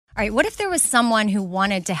All right, what if there was someone who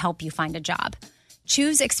wanted to help you find a job?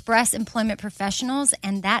 Choose Express Employment Professionals,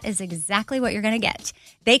 and that is exactly what you're going to get.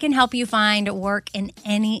 They can help you find work in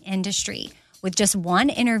any industry. With just one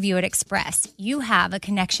interview at Express, you have a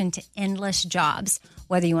connection to endless jobs.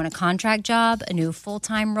 Whether you want a contract job, a new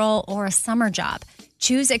full-time role, or a summer job,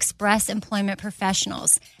 choose Express Employment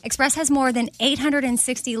Professionals. Express has more than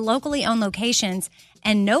 860 locally owned locations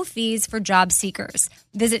and no fees for job seekers.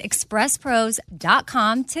 Visit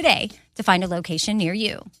expresspros.com today to find a location near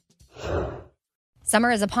you. Summer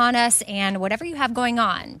is upon us, and whatever you have going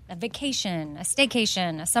on, a vacation, a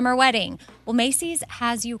staycation, a summer wedding, well, Macy's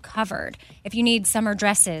has you covered. If you need summer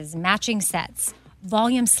dresses, matching sets,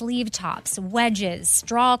 volume sleeve tops, wedges,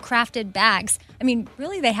 straw-crafted bags, I mean,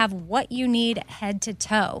 really, they have what you need head to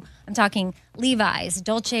toe. I'm talking Levi's,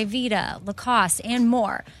 Dolce Vita, Lacoste, and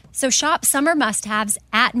more. So shop summer must-haves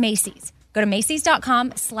at Macy's. Go to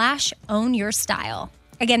Macy's.com/ownyourstyle.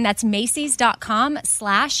 Again, that's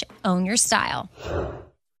Macy's.com/ownyourstyle.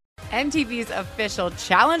 MTV's official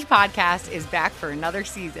Challenge podcast is back for another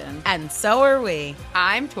season. And so are we.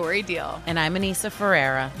 I'm Tori Deal. And I'm Anissa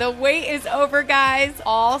Ferreira. The wait is over, guys.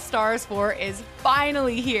 All Stars 4 is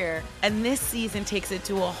finally here. And this season takes it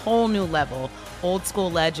to a whole new level. Old school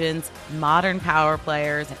legends, modern power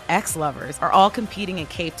players, and ex-lovers are all competing in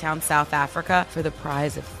Cape Town, South Africa for the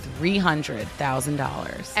prize of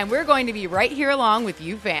 $300,000. And we're going to be right here along with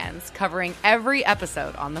you fans, covering every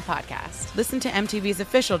episode on the podcast. Listen to MTV's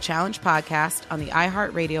official Challenge podcast on the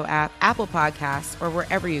iHeartRadio app, Apple Podcasts, or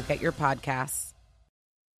wherever you get your podcasts.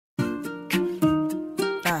 Be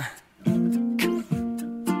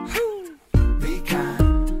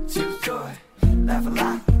kind, choose joy, laugh a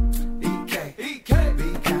lot.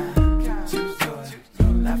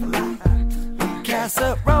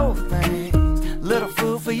 Up roll things, little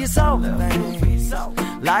food for your soul things.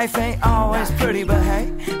 Life ain't always pretty, but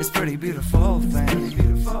hey, it's pretty beautiful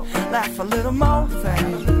things. Laugh a little more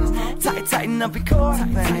things, tighten up your core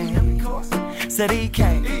things. Said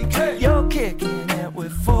EK, you're kicking it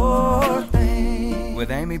with 4 things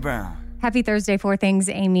with Amy Brown. Happy Thursday, 4 Things,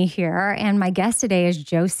 Amy here. And my guest today is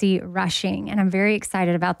Josie Rushing. And I'm very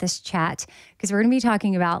excited about this chat because we're going to be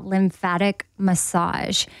talking about lymphatic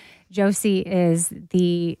massage. Josie is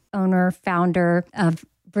the owner, founder of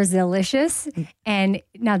Brazilicious. And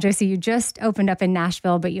now, Josie, you just opened up in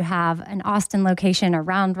Nashville, but you have an Austin location, a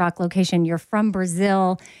Round Rock location. You're from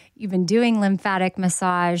Brazil. You've been doing lymphatic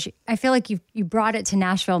massage. I feel like you brought it to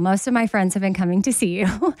Nashville. Most of my friends have been coming to see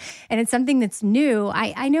you. And it's something that's new.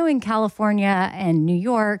 I know in California and New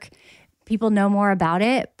York, people know more about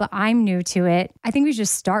it, but I'm new to it. I think we should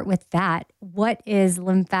start with that. What is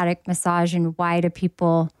lymphatic massage and why do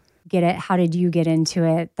people get it? How did you get into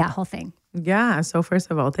it? That whole thing. Yeah. So first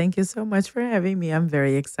of all, thank you so much for having me. I'm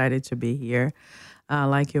very excited to be here.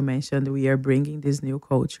 Like you mentioned, we are bringing this new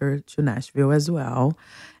culture to Nashville as well.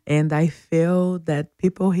 And I feel that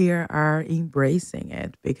people here are embracing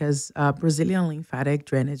it because Brazilian lymphatic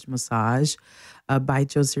drainage massage by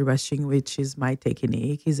Josie Rushing, which is my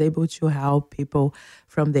technique, is able to help people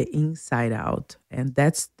from the inside out. And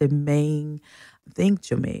that's the main thing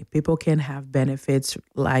to me. People can have benefits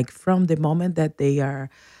like from the moment that they are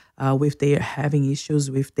having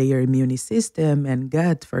issues with their immune system and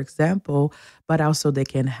gut, for example, but also they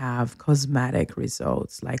can have cosmetic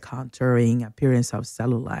results like contouring, appearance of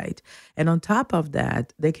cellulite. And on top of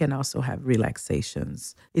that, they can also have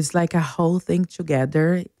relaxations. It's like a whole thing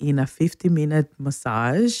together in a 50-minute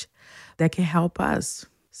massage that can help us.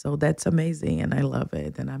 So that's amazing, and I love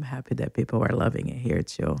it, and I'm happy that people are loving it here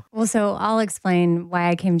too. Well, so I'll explain why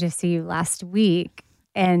I came to see you last week.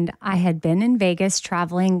 And I had been in Vegas,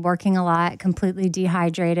 traveling, working a lot, completely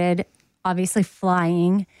dehydrated, obviously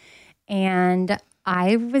flying, and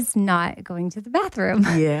I was not going to the bathroom.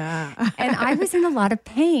 Yeah. And I was in a lot of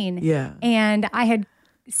pain. Yeah. And I had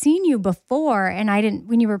seen you before, and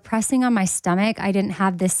when you were pressing on my stomach, I didn't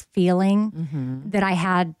have this feeling that I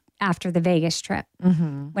had after the Vegas trip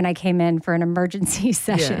when I came in for an emergency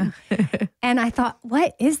session. Yeah. And I thought,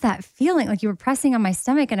 what is that feeling? Like you were pressing on my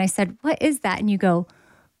stomach and I said, what is that? And you go,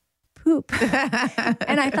 poop.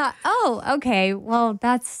 And I thought, oh, okay, well,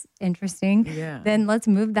 that's interesting. Yeah. Then let's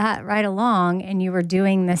move that right along. And you were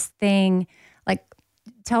doing this thing, like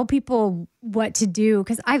tell people what to do,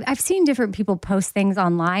 because I've seen different people post things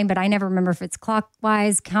online, but I never remember if it's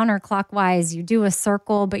clockwise, counterclockwise. You do a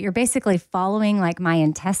circle, but you're basically following like my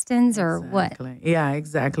intestines or what? Yeah,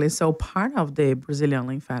 exactly. So part of the Brazilian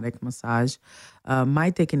lymphatic massage, my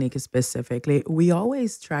technique specifically, we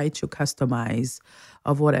always try to customize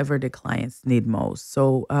of whatever the clients need most.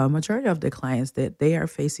 So majority of the clients that they are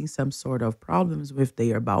facing some sort of problems with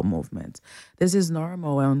their bowel movements. This is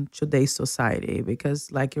normal in today's society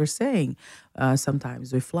because, like you're saying,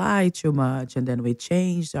 sometimes we fly too much and then we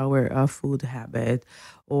change our food habit,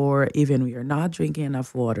 or even we are not drinking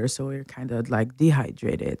enough water, so we're kind of like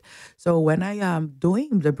dehydrated. So when I am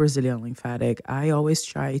doing the Brazilian lymphatic, I always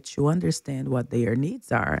try to understand what their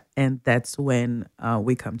needs are, and that's when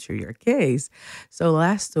we come to your case. So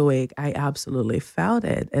last week, I absolutely felt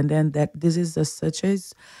it, and then that this is such a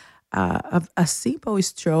simple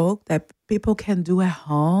stroke that people can do at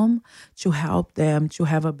home to help them to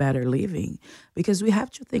have a better living. Because we have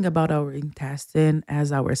to think about our intestine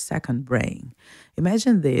as our second brain.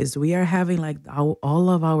 Imagine this, we are having like all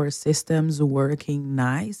of our systems working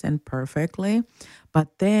nice and perfectly,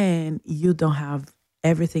 but then you don't have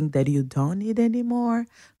everything that you don't need anymore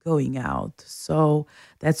going out. So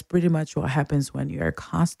that's pretty much what happens when you are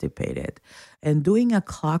constipated. And doing a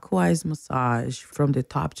clockwise massage from the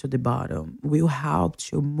top to the bottom will help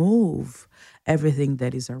to move everything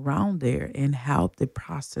that is around there and help the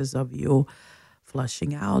process of you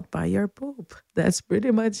flushing out by your poop. That's pretty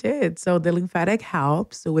much it. So the lymphatic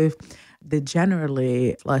helps with the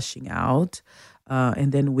generally flushing out.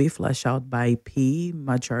 And then we flush out by pee,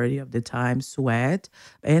 majority of the time, sweat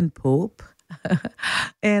and poop.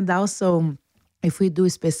 And also, if we do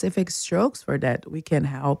specific strokes for that, we can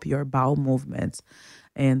help your bowel movements.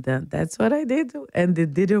 And that's what I did. And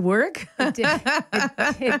did it work? It did.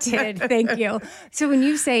 It did. Thank you. So when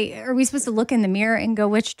you say, are we supposed to look in the mirror and go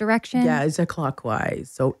which direction? Yeah, it's a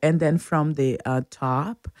clockwise. So, and then from the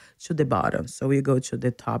top to the bottom. So we go to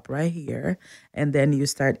the top right here. And then you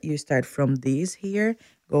start from these here,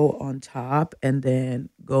 go on top, and then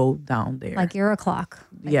go down there. Like you're a clock.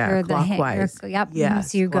 Like yeah, you're clockwise. Yep.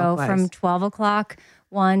 Yes, so you clockwise. go from 12 o'clock,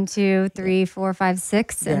 1, 2, 3, 4, 5,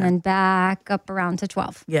 6, and then back up around to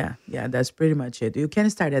 12. Yeah, that's pretty much it. You can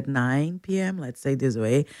start at 9 p.m., let's say this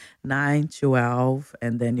way, 9, 12,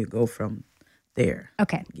 and then you go from there.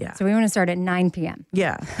 Okay. Yeah. So we want to start at 9 p.m.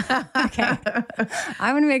 Yeah. Okay.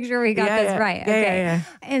 I want to make sure we got this right. Yeah, okay. yeah.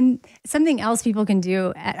 And something else people can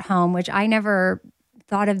do at home, which I never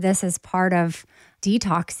thought of this as part of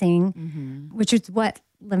detoxing, which is what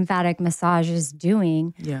lymphatic massage is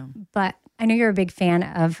doing. Yeah. But I know you're a big fan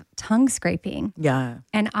of tongue scraping. Yeah.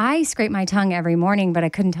 And I scrape my tongue every morning, but I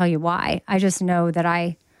couldn't tell you why. I just know that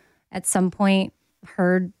I, at some point,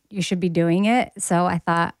 heard you should be doing it. So I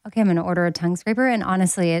thought, okay, I'm going to order a tongue scraper. And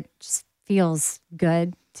honestly, it just feels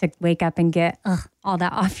good to wake up and get all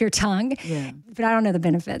that off your tongue. Yeah. But I don't know the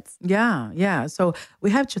benefits. Yeah. So we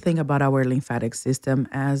have to think about our lymphatic system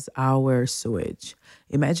as our sewage.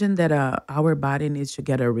 Imagine that our body needs to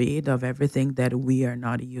get rid of everything that we are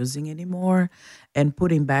not using anymore and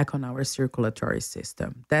putting back on our circulatory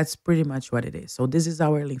system. That's pretty much what it is. So this is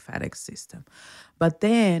our lymphatic system. But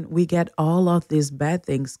then we get all of these bad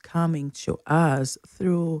things coming to us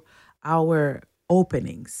through our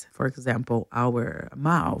openings, for example, our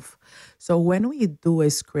mouth. So when we do a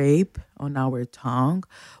scrape on our tongue,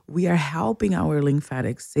 we are helping our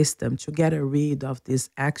lymphatic system to get rid of these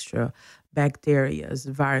extra bacteria,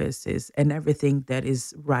 viruses, and everything that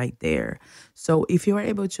is right there. So if you are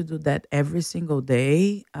able to do that every single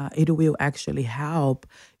day, it will actually help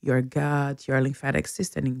your gut, your lymphatic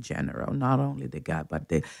system in general, not only the gut, but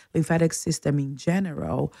the lymphatic system in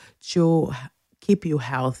general, to keep you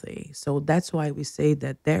healthy. So that's why we say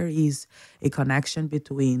that there is a connection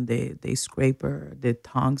between the scraper, the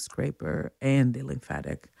tongue scraper, and the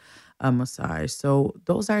lymphatic massage. So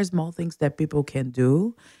those are small things that people can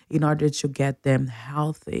do in order to get them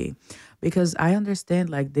healthy. Because I understand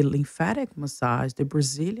like the lymphatic massage, the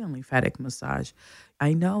Brazilian lymphatic massage,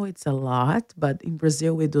 I know it's a lot, but in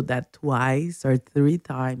Brazil we do that 2 or 3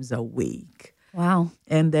 times a week. Wow.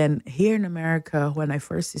 And then here in America, when I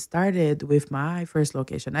first started with my first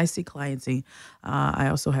location, I see clients I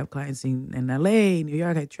also have clients in LA, New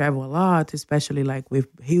York. I travel a lot, especially like with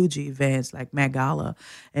huge events like Met Gala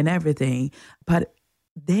and everything. But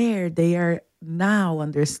there they are now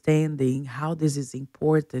understanding how this is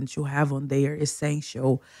important to have on their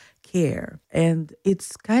essential care. And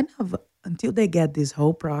it's kind of, until they get this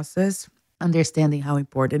whole process, understanding how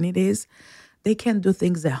important it is, they can do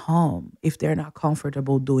things at home if they're not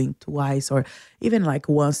comfortable doing 2 or even like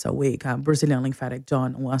once a week. Brazilian lymphatic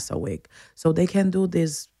done once a week. So they can do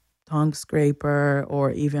this tongue scraper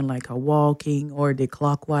or even like a walking or the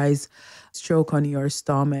clockwise stroke on your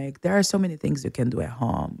stomach. There are so many things you can do at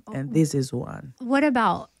home, and this is one. What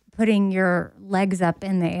about putting your legs up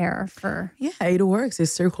in the air for? Yeah, it works.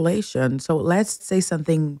 It's circulation. So let's say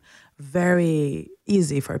something very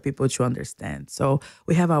easy for people to understand. So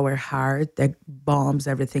we have our heart that bombs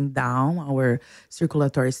everything down, our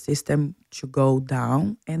circulatory system to go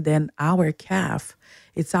down, and then our calf,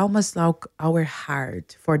 it's almost like our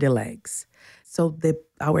heart for the legs. So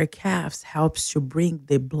our calves helps to bring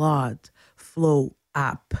the blood flow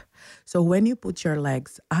up. So when you put your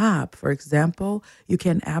legs up, for example, you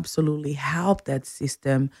can absolutely help that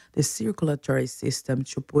system, the circulatory system,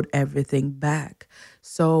 to put everything back.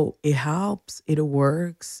 So it helps, it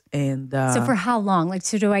works. And So for how long? Like,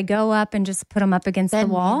 so do I go up and just put them up against the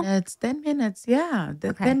wall? 10 minutes, yeah.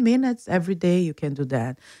 Okay. 10 minutes every day you can do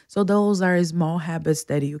that. So those are small habits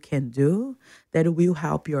that you can do that will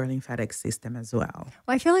help your lymphatic system as well.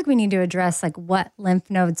 Well, I feel like we need to address like what lymph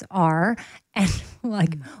nodes are and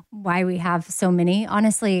like why we have so many.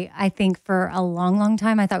 Honestly, I think for a long, long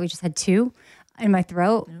time, I thought we just had two in my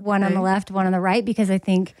throat, one on the left, one on the right, because I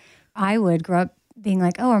think I would grow up being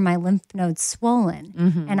like, oh, are my lymph nodes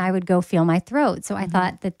swollen? And I would go feel my throat. So I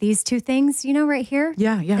thought that these two things, right here.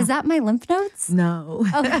 Yeah. Is that my lymph nodes? No.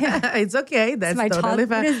 Okay. It's okay. That's my totally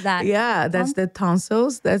fine. What is that? Yeah, that's the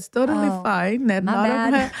tonsils. That's totally fine. That's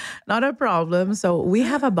not a problem. So we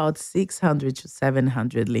have about 600 to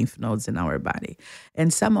 700 lymph nodes in our body.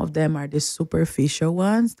 And some of them are the superficial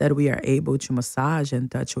ones that we are able to massage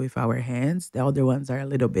and touch with our hands. The other ones are a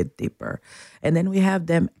little bit deeper. And then we have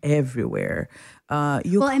them everywhere.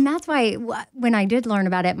 And that's why when I did learn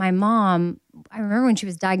about it, my mom, I remember when she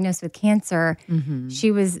was diagnosed with cancer,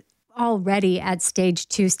 she was already at stage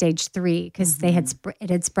 2, stage 3, because it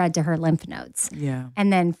had spread to her lymph nodes. Yeah.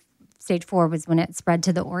 And then stage 4 was when it spread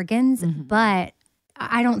to the organs. But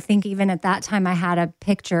I don't think even at that time I had a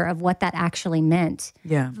picture of what that actually meant.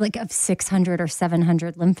 Yeah. Like of 600 or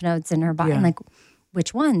 700 lymph nodes in her body. Yeah. And like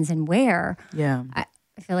which ones and where. Yeah. I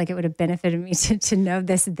feel like it would have benefited me to know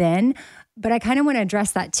this then. But I kind of want to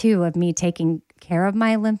address that too, of me taking care of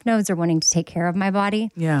my lymph nodes or wanting to take care of my body.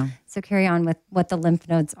 Yeah. So carry on with what the lymph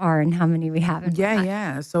nodes are and how many we have.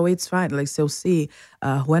 Yeah. So it's fine. Like, so see,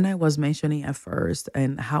 when I was mentioning at first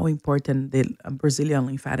and how important the Brazilian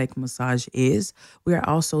lymphatic massage is, we are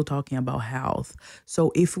also talking about health.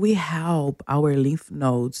 So if we help our lymph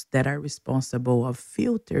nodes that are responsible of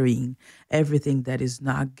filtering everything that is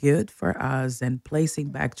not good for us and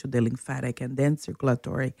placing back to the lymphatic and then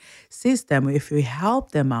circulatory system, if we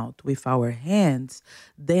help them out with our hands,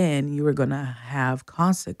 then you are going to have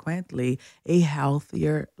consequently a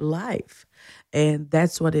healthier life. And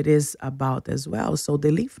that's what it is about as well. So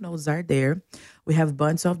the lymph nodes are there. We have a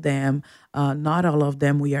bunch of them. Not all of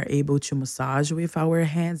them we are able to massage with our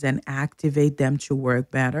hands and activate them to work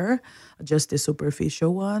better, just the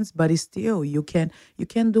superficial ones. But still, you can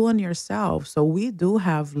do on yourself. So we do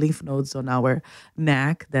have lymph nodes on our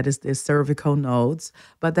neck, that is the cervical nodes.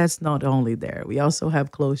 But that's not only there. We also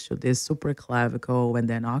have close to the supraclavicle and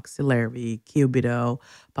then axillary, cubital,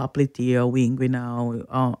 popliteal,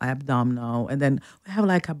 inguinal, abdominal. And then we have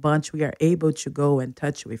like a bunch we are able to go and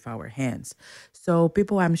touch with our hands. So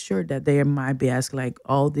people, I'm sure that they might be asked like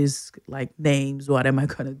all these like names, what am I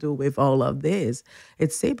going to do with all of this?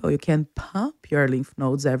 It's simple. You can pump your lymph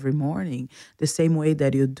nodes every morning the same way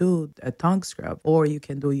that you do a tongue scrub, or you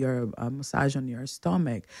can do your massage on your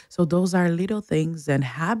stomach. So those are little things and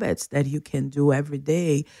habits that you can do every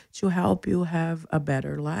day to help you have a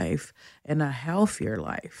better life and a healthier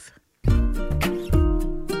life.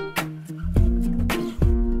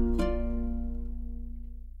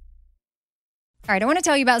 All right, I want to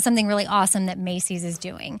tell you about something really awesome that Macy's is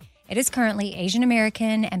doing. It is currently Asian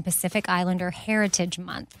American and Pacific Islander Heritage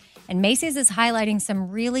Month. And Macy's is highlighting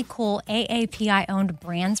some really cool AAPI-owned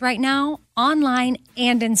brands right now, online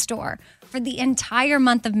and in store. For the entire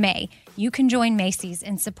month of May, you can join Macy's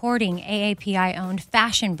in supporting AAPI-owned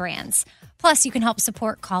fashion brands. Plus, you can help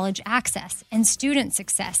support college access and student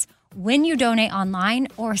success when you donate online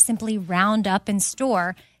or simply round up in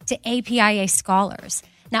store to APIA scholars.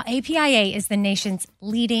 Now, APIA is the nation's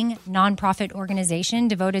leading nonprofit organization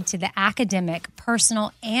devoted to the academic,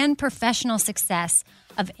 personal, and professional success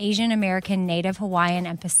of Asian American, Native Hawaiian,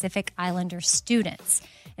 and Pacific Islander students.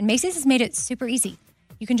 And Macy's has made it super easy.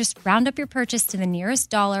 You can just round up your purchase to the nearest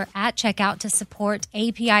dollar at checkout to support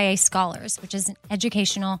APIA Scholars, which is an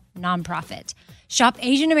educational nonprofit. Shop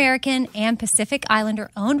Asian American and Pacific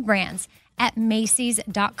Islander-owned brands at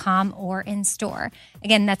Macy's.com or in store.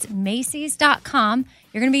 Again, that's Macy's.com.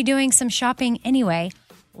 You're going to be doing some shopping anyway.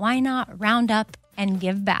 Why not round up and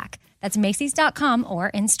give back. That's Macy's.com or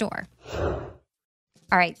in store.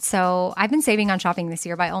 All right, so I've been saving on shopping this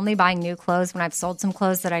year by only buying new clothes when I've sold some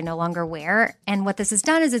clothes that I no longer wear. And what this has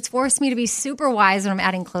done is it's forced me to be super wise when I'm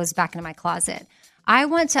adding clothes back into my closet. I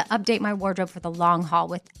want to update my wardrobe for the long haul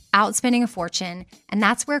without spending a fortune, and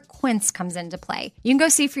that's where Quince comes into play. You can go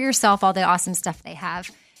see for yourself all the awesome stuff they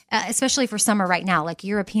have, especially for summer right now, like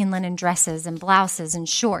European linen dresses and blouses and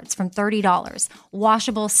shorts from $30,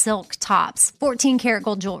 washable silk tops, 14 karat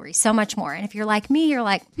gold jewelry, so much more. And if you're like me, you're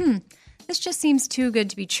like, this just seems too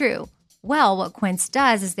good to be true. Well, what Quince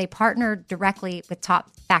does is they partner directly with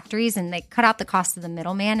top factories and they cut out the cost of the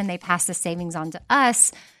middleman and they pass the savings on to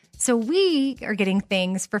us. So we are getting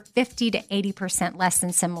things for 50 to 80% less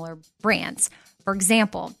than similar brands. For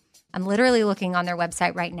example, I'm literally looking on their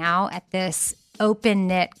website right now at this open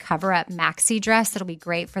knit cover-up maxi dress that'll be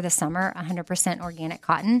great for the summer, 100% organic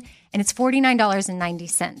cotton, and it's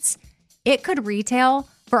 $49.90. It could retail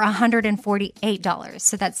for $148,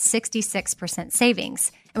 so that's 66%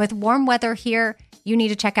 savings. And with warm weather here, you need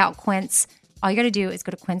to check out Quince. All you got to do is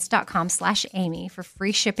go to quince.com/Amy for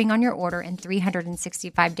free shipping on your order and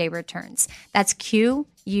 365-day returns. That's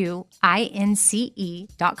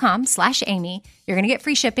QUINCE.com/Amy. You're going to get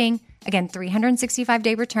free shipping. Again,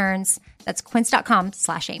 365-day returns. That's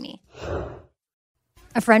quince.com/Amy.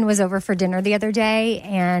 A friend was over for dinner the other day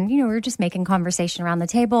and, we were just making conversation around the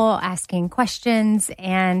table, asking questions.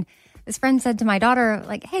 And this friend said to my daughter,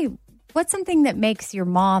 like, hey, what's something that makes your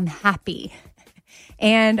mom happy?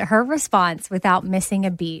 And her response, without missing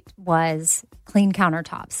a beat, was clean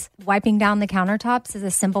countertops. Wiping down the countertops is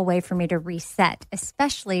a simple way for me to reset,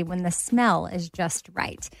 especially when the smell is just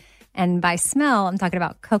right. And by smell, I'm talking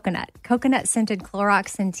about coconut. Coconut-scented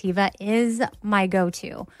Clorox Scentiva is my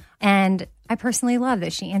go-to. And I personally love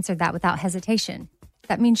that she answered that without hesitation.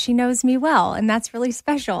 That means she knows me well, and that's really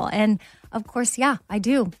special. And of course, yeah, I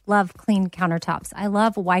do love clean countertops. I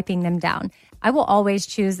love wiping them down. I will always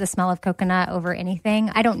choose the smell of coconut over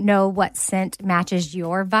anything. I don't know what scent matches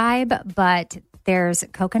your vibe, but there's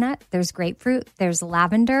coconut, there's grapefruit, there's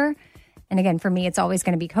lavender. And again, for me, it's always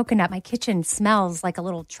going to be coconut. My kitchen smells like a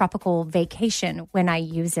little tropical vacation when I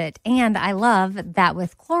use it. And I love that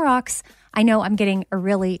with Clorox, I know I'm getting a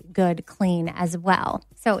really good clean as well.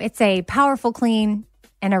 So it's a powerful clean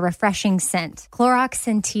and a refreshing scent. Clorox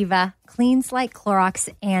Scentiva cleans like Clorox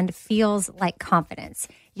and feels like confidence.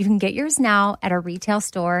 You can get yours now at a retail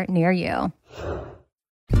store near you.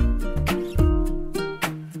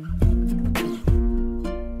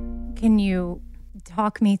 Can you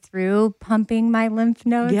talk me through pumping my lymph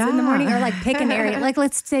nodes in the morning, or like pick an area, like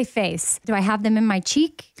let's say face? Do I have them in my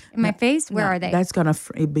cheek, in my face? Where are they? That's going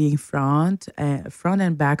to be front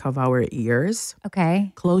and back of our ears.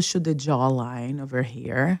 Okay. Close to the jawline over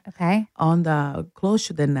here. Okay. Close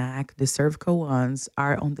to the neck, the cervical ones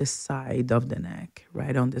are on the side of the neck,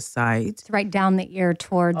 right on the side. It's right down the ear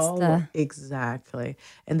towards the... Exactly.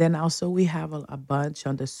 And then also we have a bunch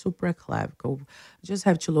on the supraclavicle. You just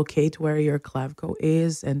have to locate where your clavicle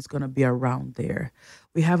is, and it's going to be around there.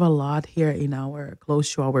 We have a lot here in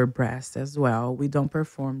close to our breast as well. We don't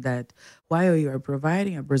perform that while you are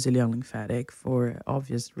providing a Brazilian lymphatic for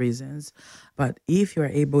obvious reasons. But if you're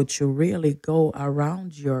able to really go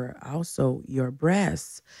around your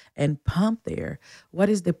breasts and pump there, what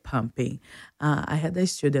is the pumping? I had a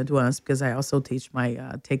student once, because I also teach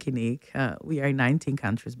my technique. We are in 19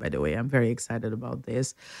 countries, by the way. I'm very excited about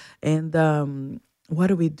this. And what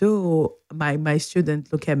do we do? My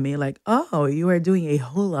student look at me like, oh, you are doing a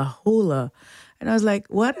hula hula. And I was like,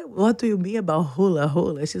 what do you mean about hula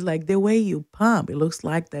hula? She's like, the way you pump, it looks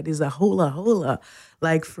like that is a hula hula,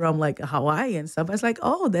 like from like Hawaii and stuff. I was like,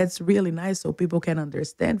 oh, that's really nice. So people can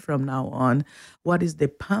understand from now on what is the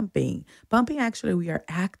pumping. Pumping, actually, we are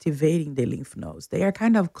activating the lymph nodes. They are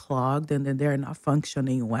kind of clogged and then they're not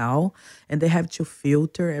functioning well. And they have to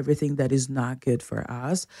filter everything that is not good for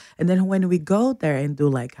us. And then when we go there and do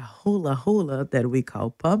like a hula hula that we call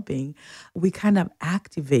pumping, we kind of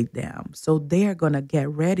activate them. So they are going to get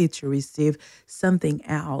ready to receive something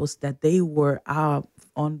else that they were up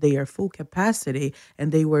on their full capacity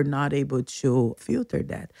and they were not able to filter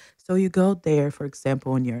that. So you go there, for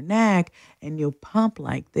example, on your neck and you pump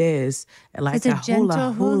like this, like it's a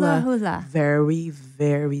gentle hula. Very,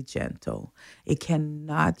 very gentle. It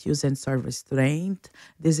cannot use and serve restraint.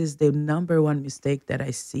 This is the number one mistake that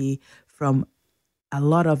I see from a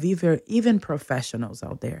lot of even professionals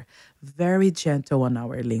out there. Very gentle on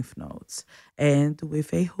our lymph nodes. And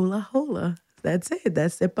with a hula hula. That's it.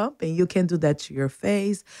 That's the pumping. You can do that to your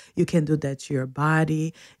face. You can do that to your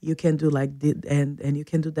body. You can do and you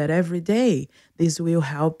can do that every day. This will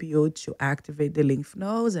help you to activate the lymph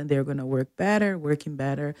nodes, and they're going to working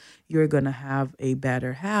better. You're going to have a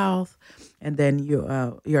better health, and then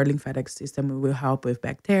your lymphatic system will help with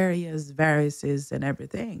bacteria, viruses, and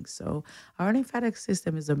everything. So our lymphatic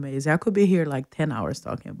system is amazing. I could be here like 10 hours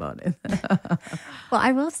talking about it. Well,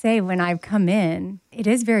 I will say when I've come in, it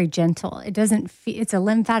is very gentle. It doesn't feel, it's a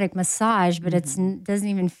lymphatic massage, but it doesn't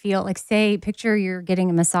even feel like, say, picture you're getting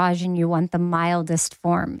a massage and you want the mildest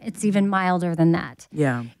form. It's even milder than that.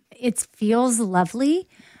 Yeah. It feels lovely,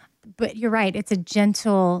 but you're right. It's a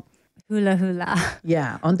gentle hula hula.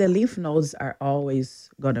 Yeah, on the lymph nodes are always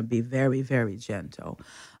going to be very, very gentle.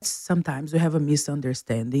 Sometimes we have a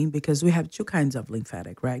misunderstanding because we have two kinds of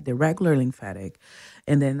lymphatic, right? The regular lymphatic,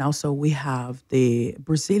 and then also we have the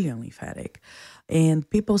Brazilian lymphatic. And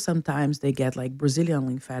people sometimes they get like Brazilian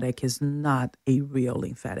lymphatic is not a real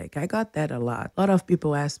lymphatic. I got that a lot. A lot of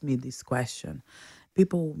people ask me this question.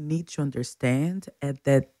 People need to understand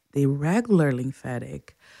that the regular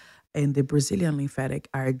lymphatic and the Brazilian lymphatic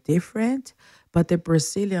are different, but the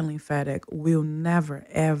Brazilian lymphatic will never,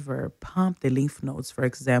 ever pump the lymph nodes, for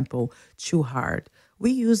example, too hard.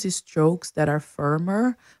 We use strokes that are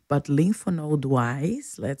firmer, but lymph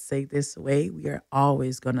node-wise, let's say this way, we are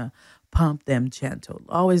always going to pump them gentle.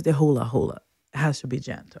 Always the hula hula has to be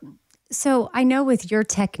gentle. So I know with your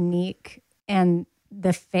technique and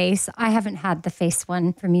the face, I haven't had the face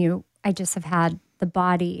one from you. I just have had the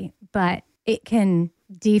body, but it can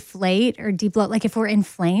deflate or debloat, like if we're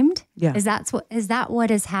inflamed. Yeah. Is that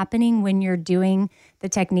what is happening when you're doing the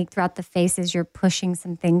technique throughout the face? Is you're pushing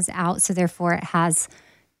some things out, so therefore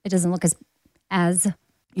it doesn't look as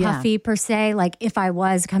puffy per se. Like if I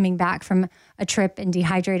was coming back from a trip and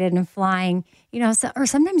dehydrated and flying, or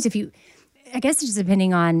sometimes I guess it's just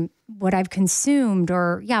depending on what I've consumed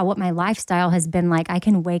or what my lifestyle has been like, I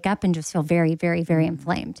can wake up and just feel very, very, very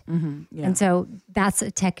inflamed. Mm-hmm. Yeah. And so that's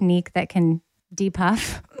a technique that can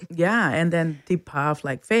depuff. Yeah, and then depuff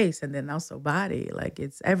like face and then also body, like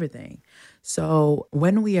it's everything. So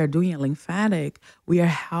when we are doing a lymphatic, we are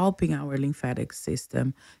helping our lymphatic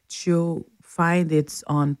system to find its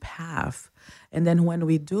own path. And then when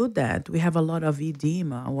we do that, we have a lot of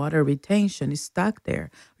edema, water retention is stuck there.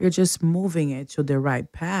 We're just moving it to the right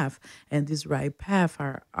path. And this right path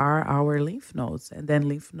are our lymph nodes. And then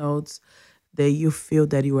lymph nodes, that you feel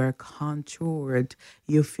that you are contoured,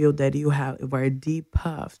 you feel that you are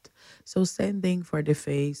depuffed. So same thing for the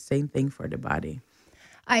face, same thing for the body.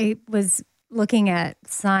 I was looking at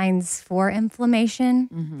signs for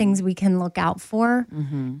inflammation, things we can look out for.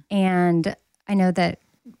 And I know that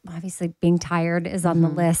obviously being tired is on the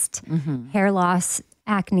list. Hair loss,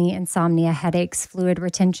 acne, insomnia, headaches, fluid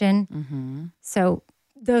retention. So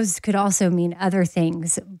those could also mean other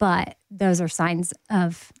things, but those are signs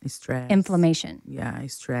of stress, inflammation. Yeah,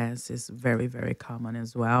 stress is very, very common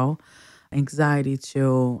as well. Anxiety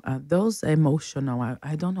too. Those emotional,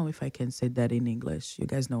 I don't know if I can say that in English. You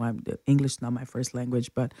guys know English is not my first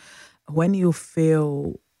language, but when you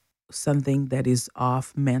feel something that is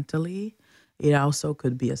off mentally, it also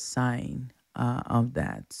could be a sign of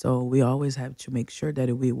that. So we always have to make sure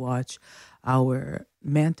that we watch our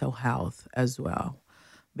mental health as well.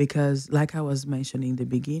 Because like I was mentioning in the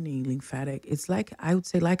beginning, lymphatic, it's like, I would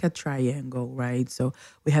say like a triangle, right? So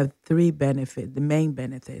we have three benefits, the main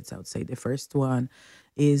benefits, I would say. The first one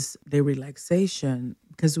is the relaxation,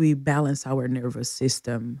 because we balance our nervous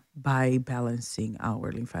system by balancing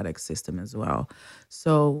our lymphatic system as well.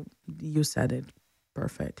 So you said it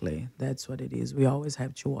perfectly. That's what it is. We always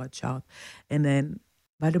have to watch out. And then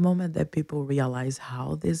by the moment that people realize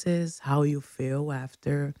how this is, how you feel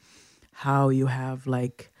after, how you have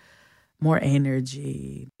like more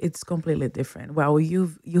energy, it's completely different. Well,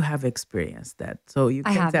 you have experienced that, so you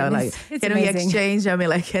can tell. Like, it's can amazing. we exchange? I mean,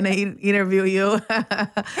 like, can I interview you,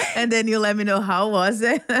 and then you let me know how was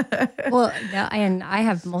it? Well, no, and I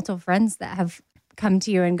have multiple friends that have come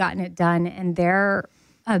to you and gotten it done, and they're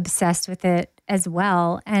obsessed with it as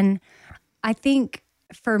well. And I think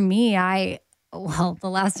for me, the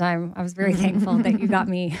last time I was very thankful that you got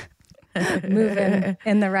me moving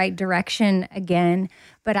in the right direction again.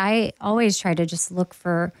 But I always try to just look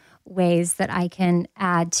for ways that I can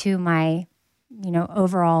add to my,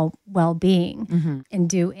 overall well-being and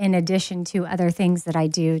do in addition to other things that I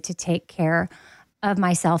do to take care of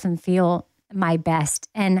myself and feel my best.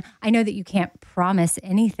 And I know that you can't promise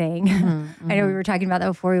anything. I know we were talking about that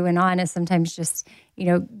before we went on, is sometimes just,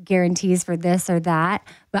 guarantees for this or that.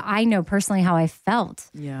 But I know personally how I felt.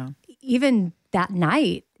 Yeah. Even that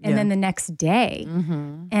night and then the next day.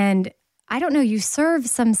 And I don't know, you serve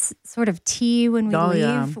some sort of tea when we leave.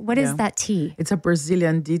 Yeah. What is that tea? It's a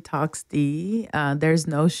Brazilian detox tea. There's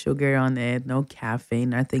no sugar on it, no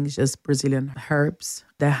caffeine. I think it's just Brazilian herbs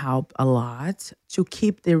that help a lot to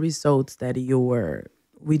keep the results that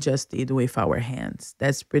we just did with our hands.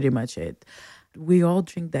 That's pretty much it. We all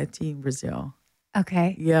drink that tea in Brazil.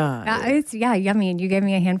 Okay. Yeah. It's yummy. And you gave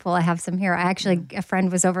me a handful. I have some here. A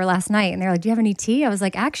friend was over last night and they're like, do you have any tea? I was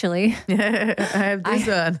like, actually, I have this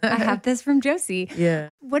one. I have this from Josie. Yeah.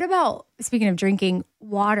 What about, speaking of drinking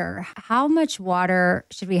water, how much water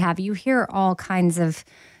should we have? You hear all kinds of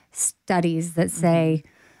studies that say,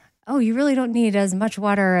 oh, you really don't need as much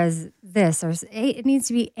water as this, or it needs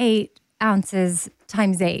to be 8 ounces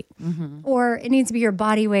times 8, or it needs to be your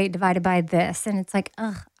body weight divided by this. And it's like,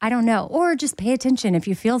 I don't know. Or just pay attention. If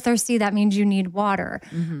you feel thirsty, that means you need water.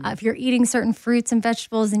 If you're eating certain fruits and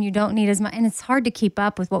vegetables and you don't need as much, and it's hard to keep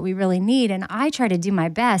up with what we really need. And I try to do my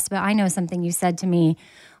best, but I know something you said to me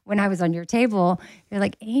when I was on your table. You're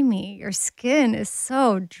like, Amy, your skin is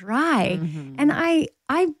so dry. And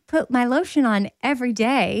I put my lotion on every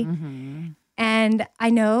day. And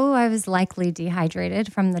I know I was likely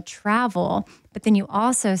dehydrated from the travel, but then you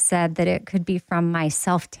also said that it could be from my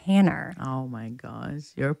self-tanner. Oh my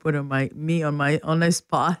gosh, you're putting me on the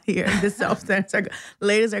spot here. The self-tanner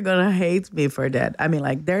ladies are gonna hate me for that. I mean,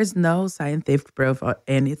 like, there's no scientific proof or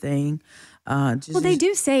anything. Well, they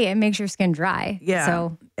do say it makes your skin dry. Yeah.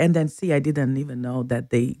 So, and then I didn't even know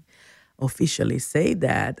that they officially say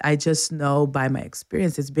that. I just know by my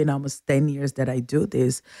experience. It's been almost 10 years that I do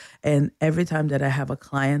this. And every time that I have a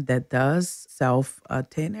client that does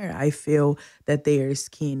self-tanner, I feel that their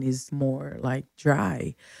skin is more like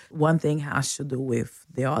dry. One thing has to do with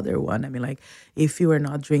the other one. I mean, like, if you are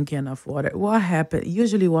not drinking enough water, what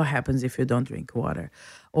happens if you don't drink water?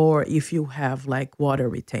 Or if you have like water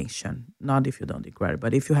retention, not if you don't drink water,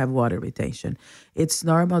 but if you have water retention, it's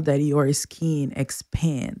normal that your skin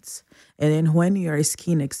expands. And then when your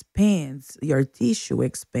skin expands, your tissue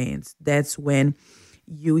expands. That's when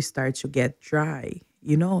you start to get dry.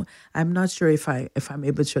 You know, I'm not sure if I'm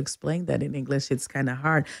able to explain that in English. It's kind of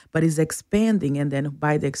hard, but it's expanding, and then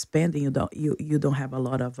by the expanding, you don't have a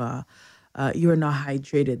lot of you're not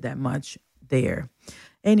hydrated that much there.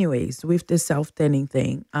 Anyways, with the self-tanning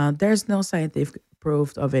thing, there's no scientific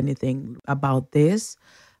proof of anything about this.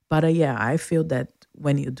 But I feel that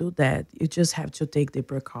when you do that, you just have to take the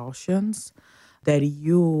precautions that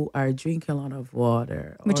you are drinking a lot of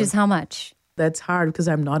water. which is how much? That's hard because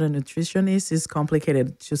I'm not a nutritionist. It's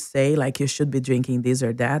complicated to say, like, you should be drinking this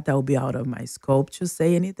or that. That will be out of my scope to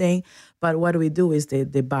say anything. But what we do is the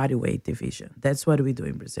body weight division. That's what we do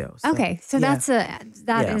in Brazil. So, Okay, so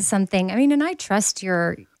that is something. I mean, and I trust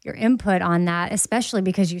your input on that, especially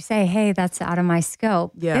because you say, hey, that's out of my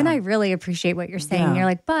scope. Yeah. Then I really appreciate what you're saying. Yeah. You're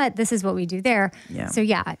like, but this is what we do there. Yeah. So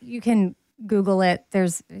you can Google it.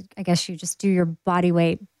 I guess you just do your body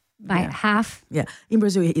weight by half. Yeah. In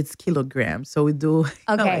Brazil, it's kilograms. So we do,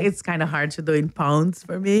 Okay. It's kind of hard to do in pounds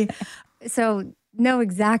for me. So no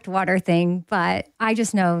exact water thing, but I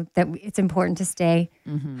just know that it's important to stay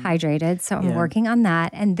hydrated. So I'm working on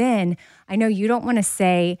that. And then I know you don't want to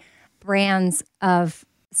say brands of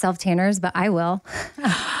self-tanners, but I will.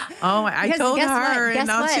 Oh, I Because told guess her, what? Guess and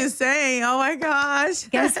now what? she's saying, oh my gosh.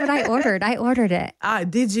 Guess what I ordered? I ordered it.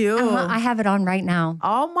 Did you? I have it on right now.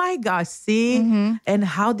 Oh my gosh, see? And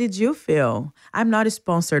how did you feel? I'm not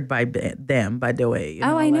sponsored by them, by the way. You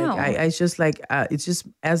I know. I just like, it's just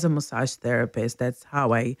as a massage therapist, that's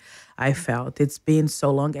how I felt. It's been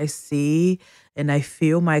so long. I see and I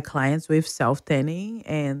feel my clients with self-tanning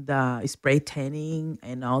and spray tanning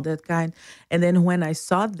and all that kind. And then when I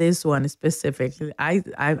saw this one specifically,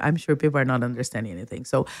 I'm sure people are not understanding anything.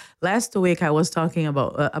 So last week I was talking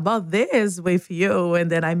about this with you, and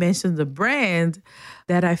then I mentioned the brand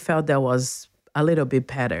that I felt that was a little bit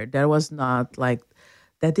better. That was not like,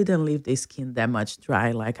 that didn't leave the skin that much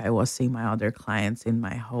dry like I was seeing my other clients in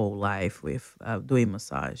my whole life with doing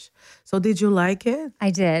massage. So did you like it?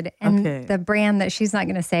 I did. And Okay. the brand that she's not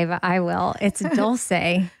going to say, but I will. It's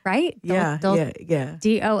Dulce, right? Yeah.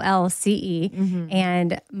 Dolce.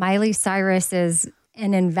 And Miley Cyrus is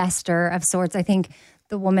an investor of sorts. I think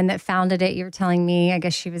the woman that founded it, you were telling me, I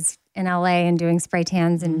guess she was in LA and doing spray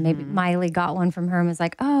tans, and maybe Miley got one from her and was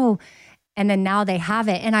like, oh, and then now they have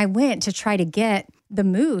it. And I went to try to get the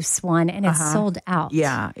mousse one, and it's sold out.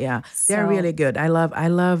 Yeah, yeah. They're So- really good. I love,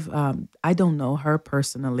 I don't know her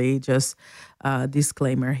personally, just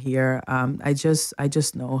disclaimer here. I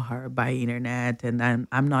just know her by internet, and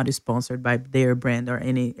I'm not sponsored by their brand or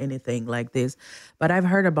anything like this. But I've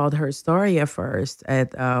heard about her story at first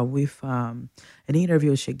with an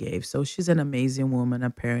interview she gave. So she's an amazing woman,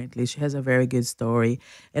 apparently. She has a very good story,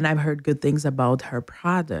 and I've heard good things about her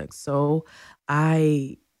products. So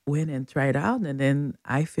I went and tried out, and then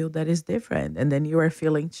I feel that it's different, and then you are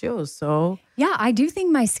feeling chills. So Yeah, I do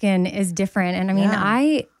think my skin is different. And I mean,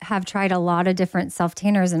 I have tried a lot of different self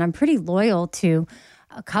tanners, and I'm pretty loyal to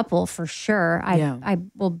a couple for sure. I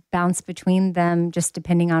will bounce between them just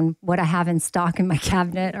depending on what I have in stock in my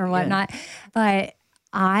cabinet or whatnot. But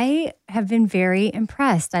I have been very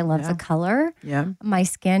impressed. I love the color. yeah, My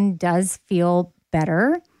skin does feel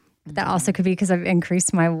better. That also could be because I've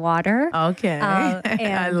increased my water. okay.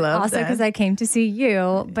 And I love also that. because I came to see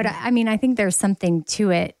you. But I mean, I think there's something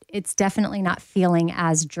to it. It's definitely not feeling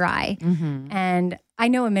as dry. And I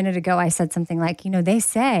know a minute ago I said something like, they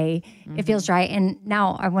say it feels dry. And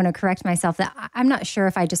now I want to correct myself that I'm not sure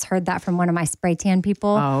if I just heard that from one of my spray tan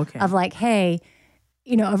people of like, hey,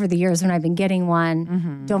 over the years when I've been getting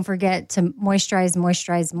one, don't forget to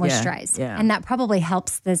moisturize. Yeah. And that probably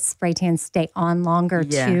helps the spray tan stay on longer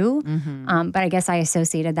too. But I guess I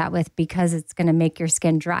associated that with because it's going to make your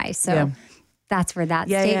skin dry. So that's where that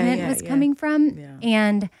statement was coming from. Yeah.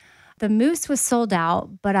 And the mousse was sold out,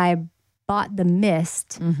 but I bought the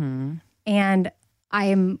mist. And I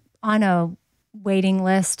am on a waiting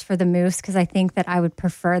list for the mousse because I think that I would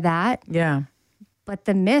prefer that. Yeah. But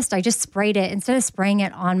the mist, I just sprayed it. Instead of spraying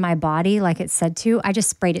it on my body like it said to, I just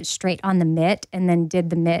sprayed it straight on the mitt and then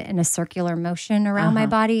did the mitt in a circular motion around my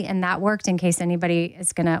body. And that worked in case anybody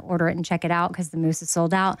is going to order it and check it out because the mousse is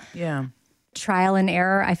sold out. Yeah. Trial and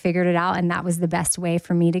error, I figured it out. And that was the best way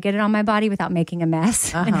for me to get it on my body without making a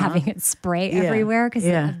mess and having it spray everywhere because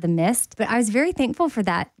of the mist. But I was very thankful for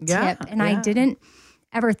that tip. And I didn't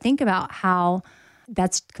ever think about how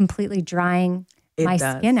that's completely drying my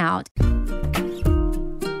skin out.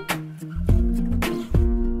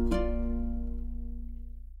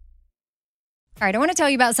 All right, I want to tell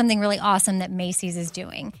you about something really awesome that Macy's is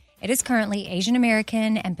doing. It is currently Asian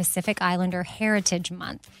American and Pacific Islander Heritage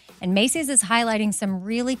Month. And Macy's is highlighting some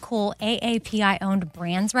really cool AAPI-owned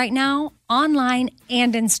brands right now, online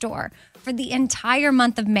and in store. For the entire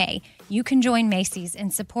month of May, you can join Macy's in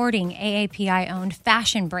supporting AAPI-owned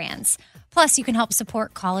fashion brands. Plus, you can help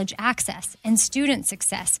support college access and student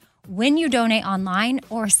success when you donate online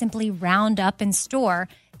or simply round up in store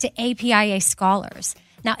to APIA scholars.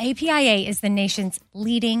 Now, APIA is the nation's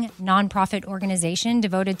leading nonprofit organization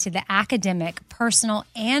devoted to the academic, personal,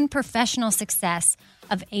 and professional success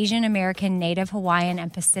of Asian American, Native Hawaiian,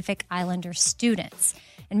 and Pacific Islander students.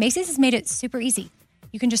 And Macy's has made it super easy.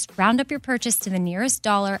 You can just round up your purchase to the nearest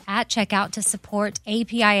dollar at checkout to support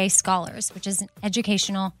APIA Scholars, which is an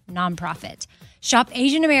educational nonprofit. Shop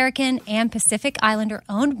Asian American and Pacific Islander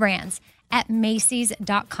owned brands at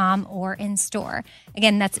Macy's.com or in store.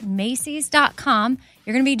 Again, that's Macy's.com.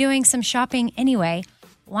 You're going to be doing some shopping anyway.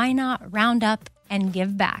 Why not round up and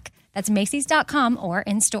give back? That's Macy's.com or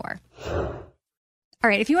in store. All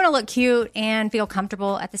right, if you want to look cute and feel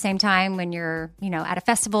comfortable at the same time when you're, at a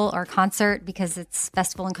festival or a concert, because it's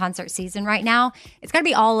festival and concert season right now, it's got to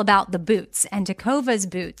be all about the boots. And Tecovas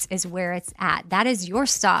Boots is where it's at. That is your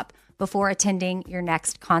stop before attending your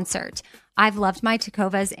next concert. I've loved my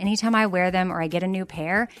Tecovas. Anytime I wear them or I get a new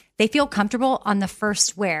pair, they feel comfortable on the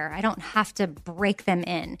first wear. I don't have to break them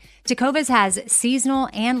in. Tecovas has seasonal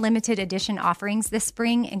and limited edition offerings this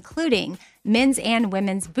spring, including men's and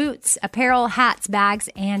women's boots, apparel, hats, bags,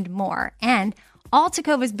 and more. And all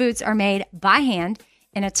Tecovas boots are made by hand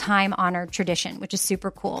in a time-honored tradition, which is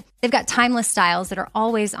super cool. They've got timeless styles that are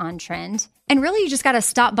always on trend. And really, you just got to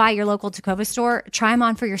stop by your local Tecovas store, try them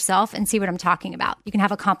on for yourself, and see what I'm talking about. You can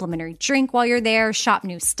have a complimentary drink while you're there, shop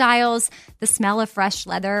new styles. The smell of fresh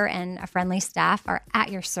leather and a friendly staff are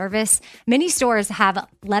at your service. Many stores have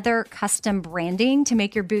leather custom branding to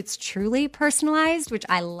make your boots truly personalized, which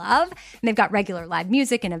I love. And they've got regular live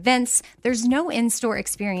music and events. There's no in-store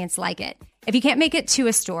experience like it. If you can't make it to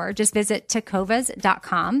a store, just visit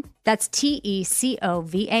tecovas.com. That's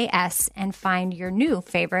Tecovas and find your new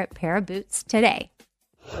favorite pair of boots today.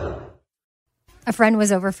 A friend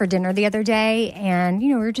was over for dinner the other day and,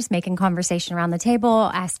 we were just making conversation around the table,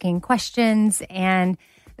 asking questions. And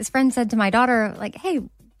this friend said to my daughter, like, hey,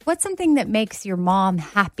 what's something that makes your mom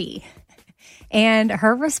happy? And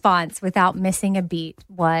her response, without missing a beat,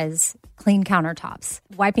 was clean countertops.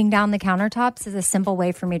 Wiping down the countertops is a simple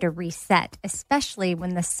way for me to reset, especially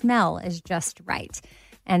when the smell is just right.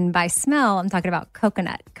 And by smell, I'm talking about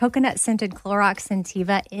coconut. Coconut scented Clorox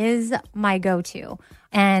Scentiva is my go-to.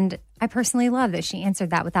 And I personally love that she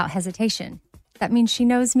answered that without hesitation. That means she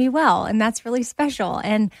knows me well, and that's really special.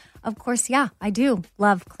 And of course, yeah, I do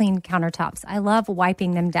love clean countertops. I love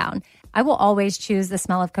wiping them down. I will always choose the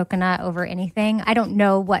smell of coconut over anything. I don't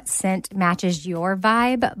know what scent matches your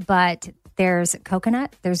vibe, but there's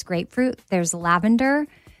coconut, there's grapefruit, there's lavender.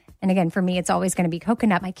 And again, for me, it's always going to be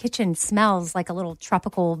coconut. My kitchen smells like a little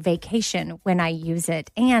tropical vacation when I use it.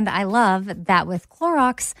 And I love that with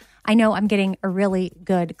Clorox, I know I'm getting a really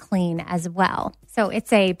good clean as well. So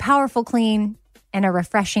it's a powerful clean and a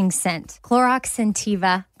refreshing scent. Clorox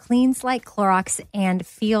Scentiva cleans like Clorox and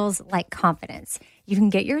feels like confidence. You can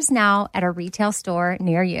get yours now at a retail store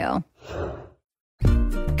near you.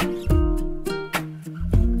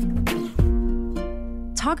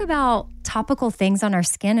 Talk about topical things on our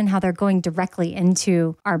skin and how they're going directly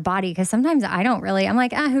into our body. Because sometimes I don't really, I'm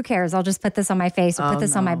like, who cares? I'll just put this on my face or put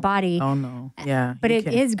this on my body. Oh, no. Yeah. But it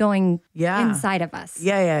is going inside of us.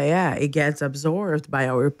 Yeah. It gets absorbed by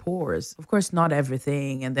our pores. Of course, not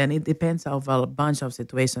everything. And then it depends on a bunch of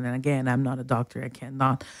situations. And again, I'm not a doctor. I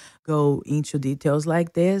cannot go into details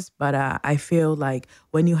like this. But I feel like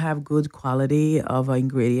when you have good quality of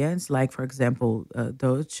ingredients, like, for example,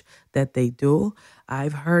 Dutch that they do,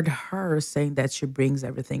 I've heard her saying that she brings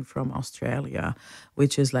everything from Australia,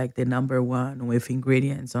 which is like the number one with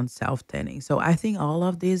ingredients on self-tanning. So I think all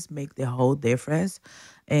of these make the whole difference.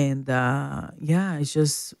 And it's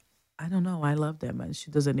just, I don't know, I love them. And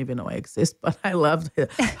she doesn't even know I exist, but I love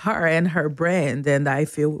her and her brand. And I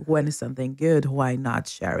feel when it's something good, why not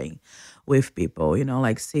sharing with people? You know,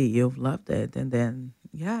 like, see, you've loved it. And then,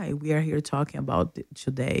 we are here talking about it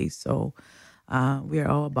today. So we are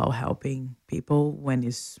all about helping people when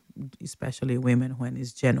it's, especially women, when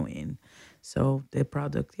it's genuine. So the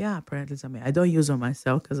product, apparently it's amazing. I don't use it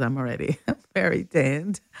myself because I'm already very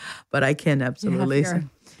tanned, but I can absolutely. You have your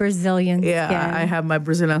Brazilian skin. I have my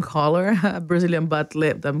Brazilian collar, Brazilian butt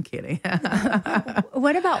lip. I'm kidding.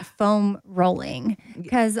 What about foam rolling?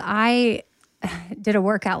 Because I did a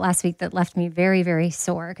workout last week that left me very, very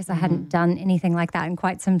sore because I hadn't done anything like that in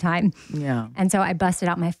quite some time. Yeah. And so I busted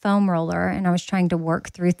out my foam roller and I was trying to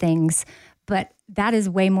work through things, but that is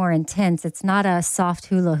way more intense. It's not a soft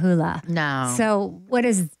hula hula. No. So what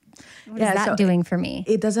is that doing for me?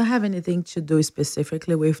 It doesn't have anything to do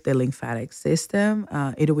specifically with the lymphatic system.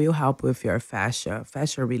 It will help with your fascia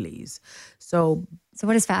release. So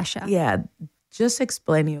what is fascia? Yeah. Just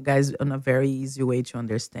explaining you guys in a very easy way to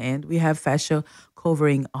understand. We have fascia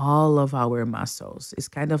covering all of our muscles. It's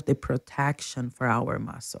kind of the protection for our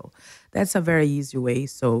muscle. That's a very easy way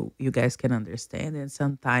so you guys can understand. And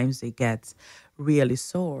sometimes it gets really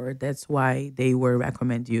sore. That's why they will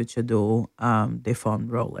recommend you to do the foam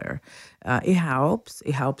roller. It helps.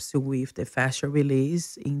 It helps you with the fascia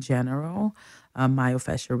release in general.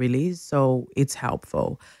 Myofascial release, so it's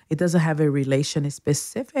helpful. It doesn't have a relation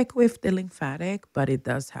specific with the lymphatic, but it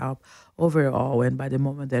does help overall. And by the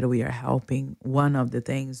moment that we are helping one of the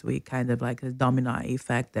things, we kind of like a domino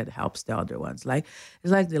effect that helps the other ones. Like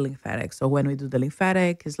it's like the lymphatic. So when we do the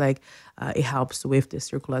lymphatic, it's like it helps with the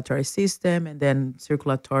circulatory system, and then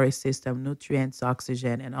circulatory system, nutrients,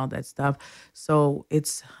 oxygen, and all that stuff. So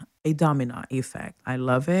it's a domino effect. I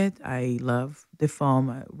love it. I love the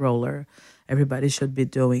foam roller. Everybody should be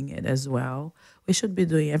doing it as well. We should be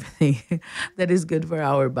doing everything that is good for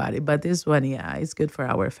our body. But this one, it's good for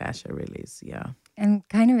our fascia release. Yeah. I'm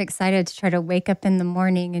kind of excited to try to wake up in the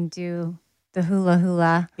morning and do the hula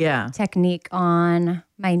hula technique on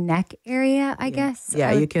my neck area, I guess.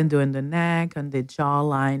 Yeah, you can do in the neck, on the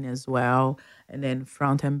jawline as well, and then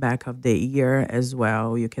front and back of the ear as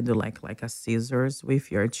well. You can do like a scissors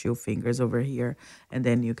with your 2 fingers over here, and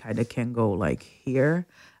then you kind of can go like here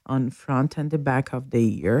on front and the back of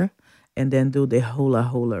the ear, and then do the hula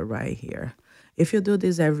hula right here. If you do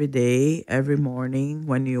this every day, every morning,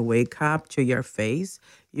 when you wake up to your face,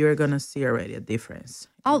 you're going to see already a difference.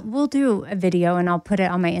 We'll do a video and I'll put it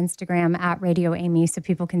on my Instagram at Radio Amy so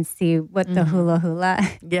people can see what the hula hula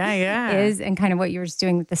is and kind of what you were just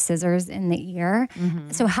doing with the scissors in the ear.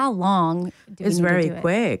 So how long do we need to do it? It's very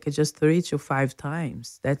quick. It's just 3 to 5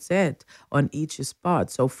 times. That's it on each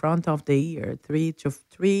spot. So front of the ear, 3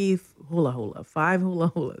 hula hula, 5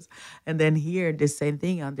 hula hulas. And then here, the same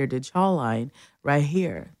thing under the jawline, right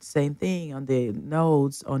here. Same thing on the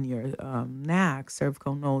nodes, on your neck,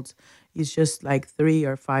 cervical nodes. It's just like 3,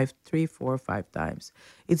 4, 5 times.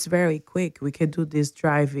 It's very quick. We can do this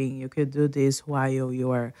driving. You can do this while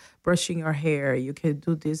you are brushing your hair. You can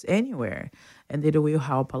do this anywhere, and it will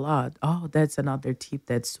help a lot. Oh, that's another tip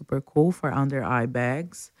that's super cool for under eye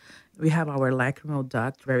bags. We have our lacrimal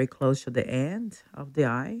duct very close to the end of the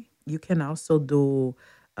eye. You can also do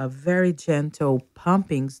a very gentle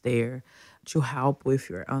pumpings there to help with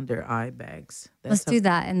your under eye bags. Let's do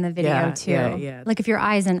that in the video Yeah, too. yeah. Like if your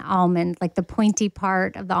eye is an almond, like the pointy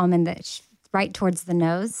part of the almond that's right towards the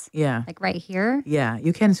nose, Yeah. like right here. Yeah,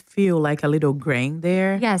 you can feel like a little grain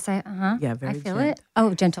there. Yes, Yeah, very I feel gentle. it.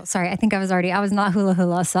 Oh, gentle. Sorry, I think I was not hula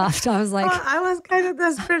hula soft. I was like, I was kind of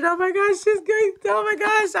desperate. Oh my gosh, she's going. Oh my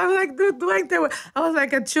gosh, I was like doing the. I was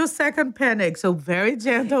like a 2-second panic. So very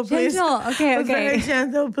gentle, please. gentle. Okay, Very okay.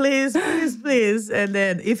 gentle, please, please, please. And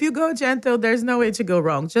then if you go gentle, there's no way to go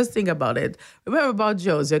wrong. Just think about it. Remember about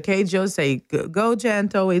Josie, okay? Josie say go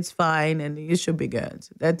gentle, it's fine, and you should be good.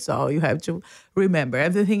 That's all you have to remember.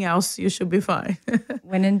 Everything else, you should be fine.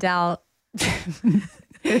 When in doubt,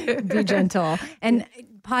 be gentle. And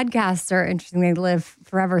podcasts are interesting. They live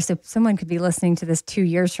forever. So someone could be listening to this 2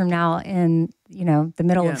 years from now in, the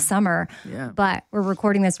middle of summer. Yeah. But we're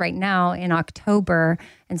recording this right now in October.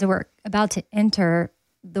 And so we're about to enter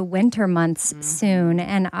the winter months soon.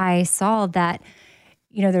 And I saw that,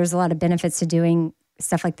 there's a lot of benefits to doing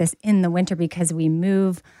stuff like this in the winter because we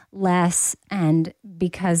move less and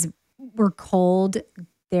because we're cold,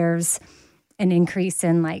 there's an increase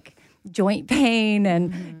in like joint pain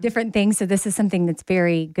and different things. So this is something that's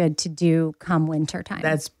very good to do come winter time.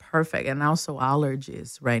 That's perfect. And also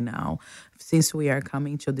allergies right now. Since we are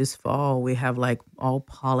coming to this fall, we have like all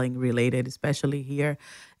pollen related, especially here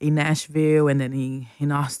in Nashville and then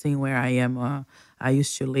in Austin where I am. I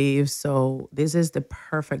used to live. So this is the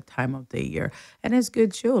perfect time of the year. And it's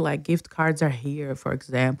good too. Like gift cards are here, for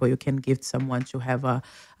example. You can gift someone to have a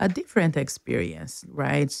different experience,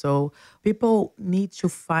 right? So people need to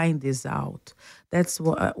find this out. That's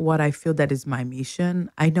what I feel that is my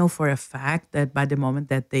mission. I know for a fact that by the moment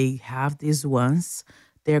that they have this once,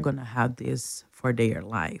 they're going to have this for their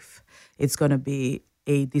life. It's going to be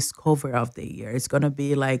a discover of the year. It's going to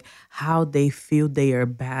be like how they feel their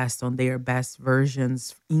best on their best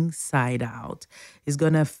versions inside out. It's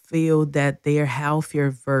going to feel that their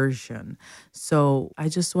healthier version. So I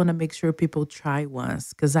just want to make sure people try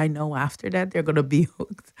once because I know after that they're going to be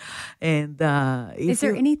hooked. And is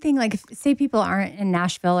there anything like, if, say people aren't in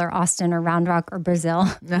Nashville or Austin or Round Rock or Brazil,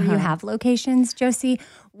 where you have locations, Josie,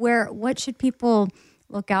 what should people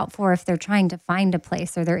look out for if they're trying to find a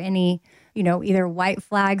place? Are there any, either white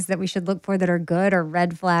flags that we should look for that are good or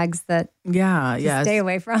red flags that stay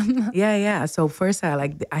away from? Yeah. So first, I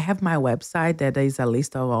have my website that is a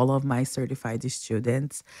list of all of my certified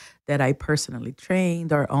students that I personally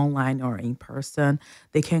trained or online or in person.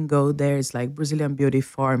 They can go there. It's like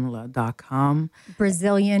BrazilianBeautyFormula.com.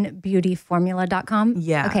 BrazilianBeautyFormula.com?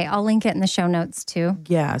 Yeah. Okay, I'll link it in the show notes too.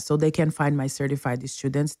 Yeah, so they can find my certified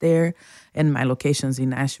students there and my locations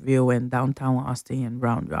in Nashville and downtown Austin and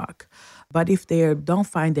Round Rock. But if they don't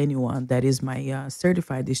find anyone that is my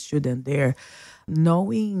certified student there,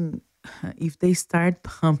 knowing if they start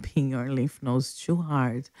pumping your lymph nodes too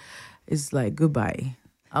hard, it's like, goodbye.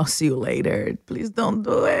 I'll see you later. Please don't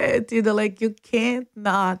do it. You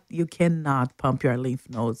cannot pump your lymph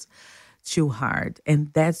nodes too hard.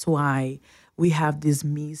 And that's why we have this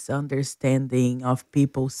misunderstanding of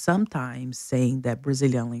people sometimes saying that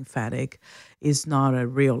Brazilian lymphatic is not a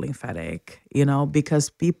real lymphatic, because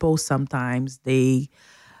people sometimes they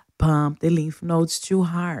pump the lymph nodes too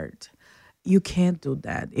hard. You can't do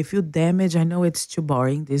that. If you damage, I know it's too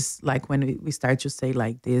boring. This, like when we start to say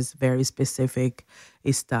like this very specific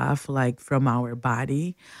stuff, like from our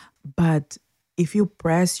body. But if you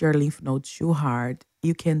press your lymph node too hard,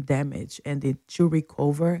 you can damage, and to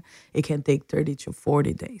recover, it can take 30 to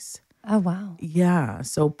 40 days. Oh, wow. Yeah,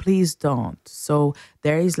 so please don't. So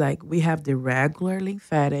there is we have the regular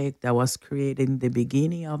lymphatic that was created in the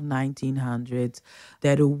beginning of 1900s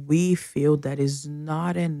that we feel that is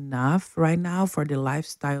not enough right now for the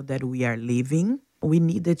lifestyle that we are living. We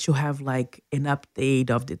needed to have an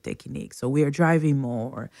update of the technique. So we are driving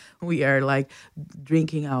more. We are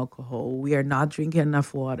drinking alcohol. We are not drinking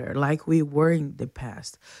enough water like we were in the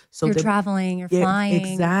past. So you're traveling, you're flying.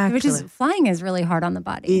 Exactly. Flying is really hard on the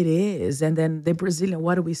body. It is. And then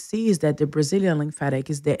what we see is that the Brazilian lymphatic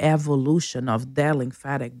is the evolution of their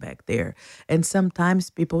lymphatic back there. And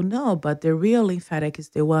sometimes people know, but the real lymphatic is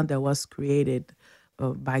the one that was created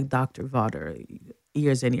by Dr. Vader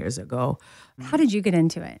years and years ago. How did you get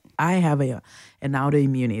into it? I have an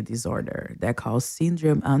autoimmune disorder that calls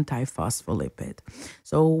syndrome antiphospholipid.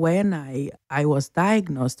 So when I was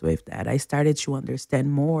diagnosed with that, I started to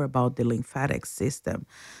understand more about the lymphatic system.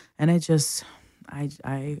 And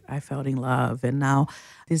I fell in love. And now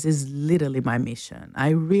this is literally my mission. I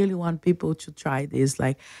really want people to try this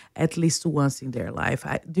like at least once in their life.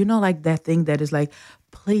 Do you know like that thing that is like,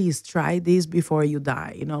 please try this before you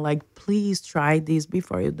die? You know, like please try this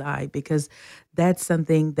before you die, because that's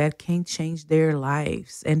something that can change their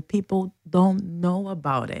lives and people don't know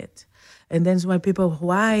about it. And then when people,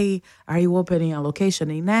 why are you opening a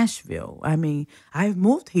location in Nashville? I mean, I've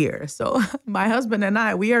moved here. So my husband and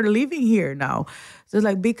I, we are living here now. So it's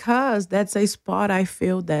like, because that's a spot I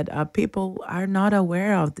feel that people are not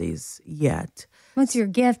aware of this yet. What's your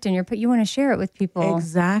gift and you want to share it with people?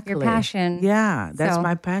 Exactly. Your passion. Yeah, that's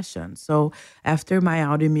my passion. So after my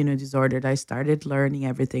autoimmune disorder, I started learning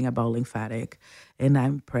everything about lymphatic. And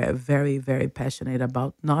I'm very, very passionate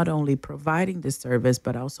about not only providing the service,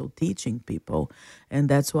 but also teaching people. And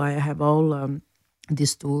that's why I have all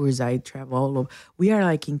these tours. I travel all over. We are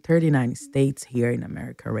like in 39 states here in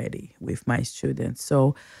America already with my students.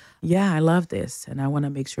 So yeah, I love this. And I want to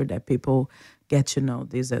make sure that people get to know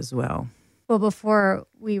this as well. Well, before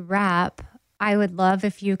we wrap, I would love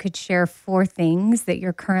if you could share 4 things that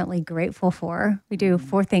you're currently grateful for. We do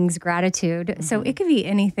 4 things gratitude. Mm-hmm. So it could be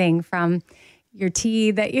anything from your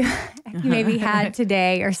tea that you maybe had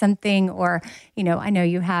today or something, or, you know, I know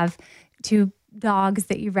you have 2 dogs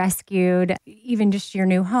that you rescued, even just your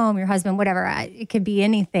new home, your husband, whatever. It could be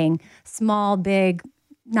anything, small, big,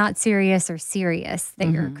 not serious or serious that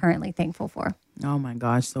you're currently thankful for. Oh my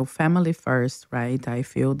gosh. So family first, right? I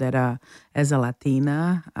feel that as a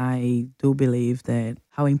Latina, I do believe that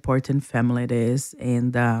how important family it is.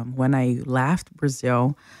 And when I left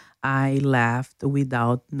Brazil, I left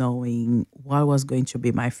without knowing what was going to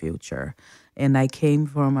be my future. And I came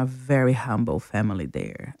from a very humble family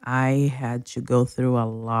there. I had to go through a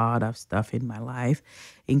lot of stuff in my life,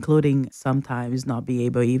 including sometimes not be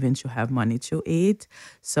able even to have money to eat.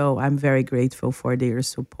 So I'm very grateful for their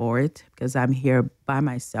support, because I'm here by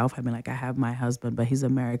myself. I mean, like I have my husband, but he's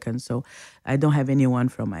American, so I don't have anyone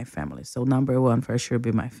from my family. So number 1 for sure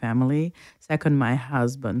be my family. Second, my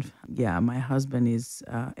husband. Yeah, my husband is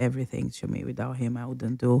everything to me. Without him, I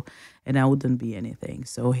wouldn't do, and I wouldn't be anything.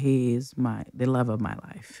 So he is the love of my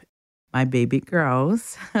life. My baby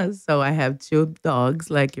girls. So I have 2 dogs,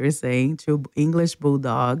 like you're saying, 2 English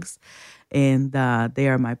bulldogs, and they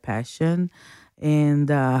are my passion.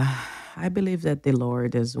 And I believe that the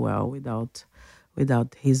Lord as well,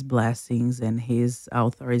 without his blessings and his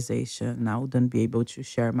authorization, I wouldn't be able to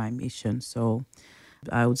share my mission. So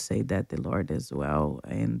I would say that the Lord as well.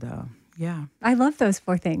 And yeah. I love those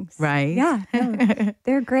 4 things. Right? Yeah, no,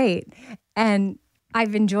 they're great. And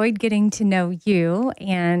I've enjoyed getting to know you,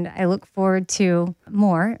 and I look forward to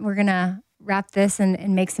more. We're going to wrap this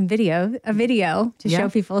and make a video to show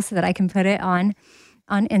people so that I can put it on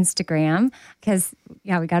Instagram, because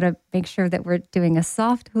we got to make sure that we're doing a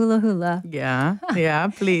soft hula. Yeah,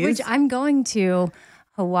 please. Which I'm going to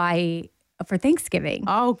Hawaii for Thanksgiving.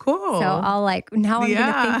 Oh, cool. So I'll I'm going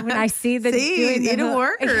to think when I see that it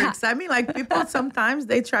works. Yeah. I mean, like people sometimes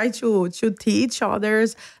they try to teach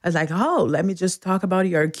others as like, oh, let me just talk about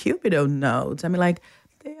your Cupido notes. I mean, like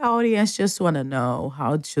the audience just want to know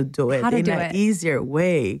how to do it in an easier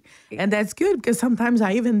way. And that's good, because sometimes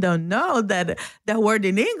I even don't know that word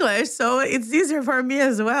in English. So it's easier for me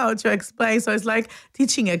as well to explain. So it's like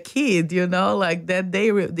teaching a kid, like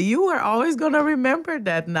that you are always going to remember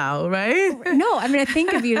that now, right? No, I'm going to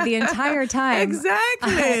think of you the entire time.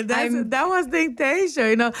 Exactly. That was the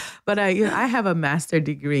intention, But I have a master's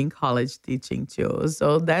degree in college teaching too.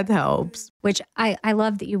 So that helps. Which I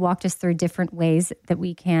love that you walked us through different ways that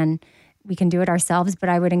we can do it ourselves. But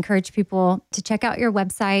I would encourage people to check out your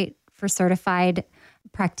website for certified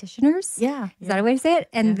practitioners. Yeah. Is that a way to say it?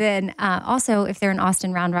 And then also, if they're in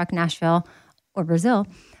Austin, Round Rock, Nashville, or Brazil,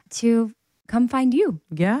 to come find you.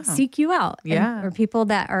 Yeah. Seek you out. Yeah. Or people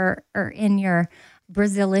that are in your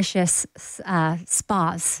Brazilicious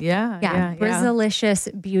spas. Yeah. Brazilicious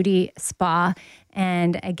beauty spa.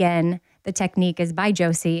 And again, the technique is by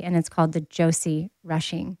Josie, and it's called the Josie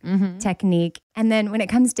Rushing technique. And then when it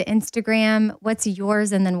comes to Instagram, what's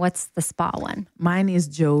yours, and then what's the spa one? Mine is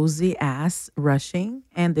Josie S. Rushing,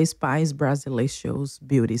 and the spa is Brazilicious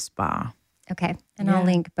Beauty Spa. Okay. And I'll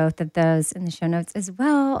link both of those in the show notes as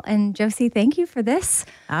well. And Josie, thank you for this.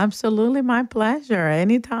 Absolutely. My pleasure.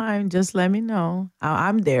 Anytime, just let me know.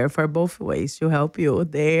 I'm there for both ways to help you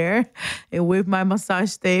there with my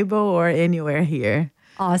massage table or anywhere here.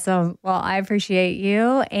 Awesome. Well, I appreciate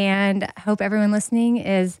you and hope everyone listening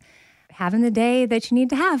is having the day that you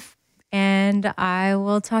need to have. And I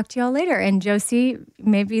will talk to y'all later. And Josie,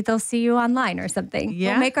 maybe they'll see you online or something.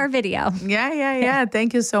 Yeah. We'll make our video. Yeah.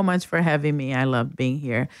 Thank you so much for having me. I love being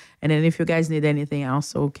here. And then if you guys need anything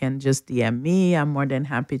else, you can just DM me. I'm more than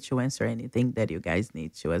happy to answer anything that you guys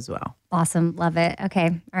need to as well. Awesome. Love it. Okay.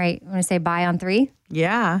 All right. Want to say bye on 3?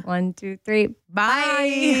 Yeah. 1, 2, 3.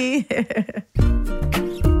 Bye.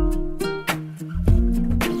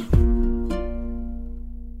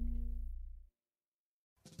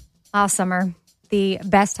 Summer, the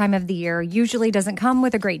best time of the year, usually doesn't come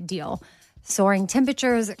with a great deal. Soaring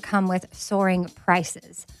temperatures come with soaring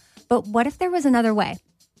prices. But what if there was another way?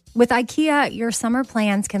 With IKEA, your summer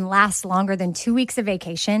plans can last longer than 2 weeks of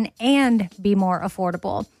vacation and be more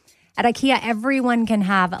affordable. At IKEA, everyone can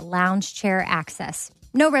have lounge chair access.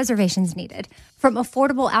 No reservations needed. From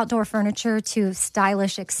affordable outdoor furniture to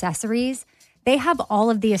stylish accessories, they have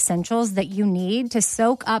all of the essentials that you need to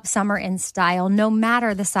soak up summer in style, no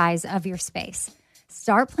matter the size of your space.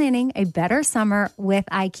 Start planning a better summer with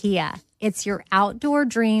IKEA. It's your outdoor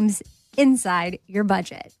dreams inside your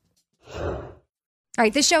budget. All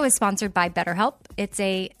right, this show is sponsored by BetterHelp. It's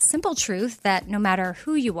a simple truth that no matter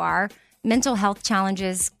who you are, mental health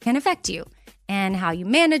challenges can affect you, and how you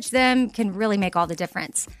manage them can really make all the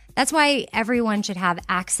difference. That's why everyone should have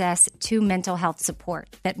access to mental health support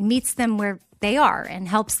that meets them where they are and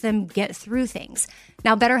helps them get through things.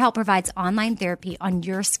 Now, BetterHelp provides online therapy on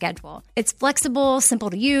your schedule. It's flexible,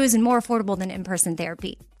 simple to use, and more affordable than in-person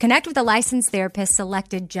therapy. Connect with a licensed therapist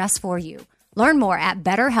selected just for you. Learn more at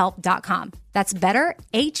BetterHelp.com. That's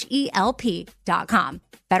BetterHelp.com.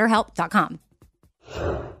 BetterHelp.com.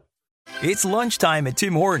 It's lunchtime at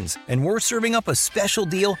Tim Hortons, and we're serving up a special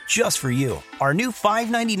deal just for you. Our new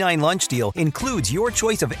 $5.99 lunch deal includes your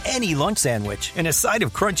choice of any lunch sandwich and a side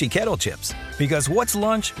of crunchy kettle chips. Because what's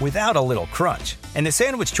lunch without a little crunch? And the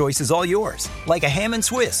sandwich choice is all yours, like a ham and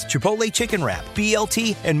Swiss, Chipotle chicken wrap,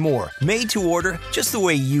 BLT, and more, made to order just the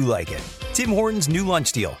way you like it. Tim Hortons' new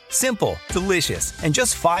lunch deal. Simple, delicious, and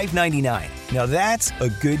just $5.99. Now that's a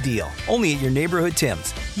good deal. Only at your neighborhood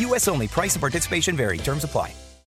Tim's. U.S. only. Price and participation vary. Terms apply.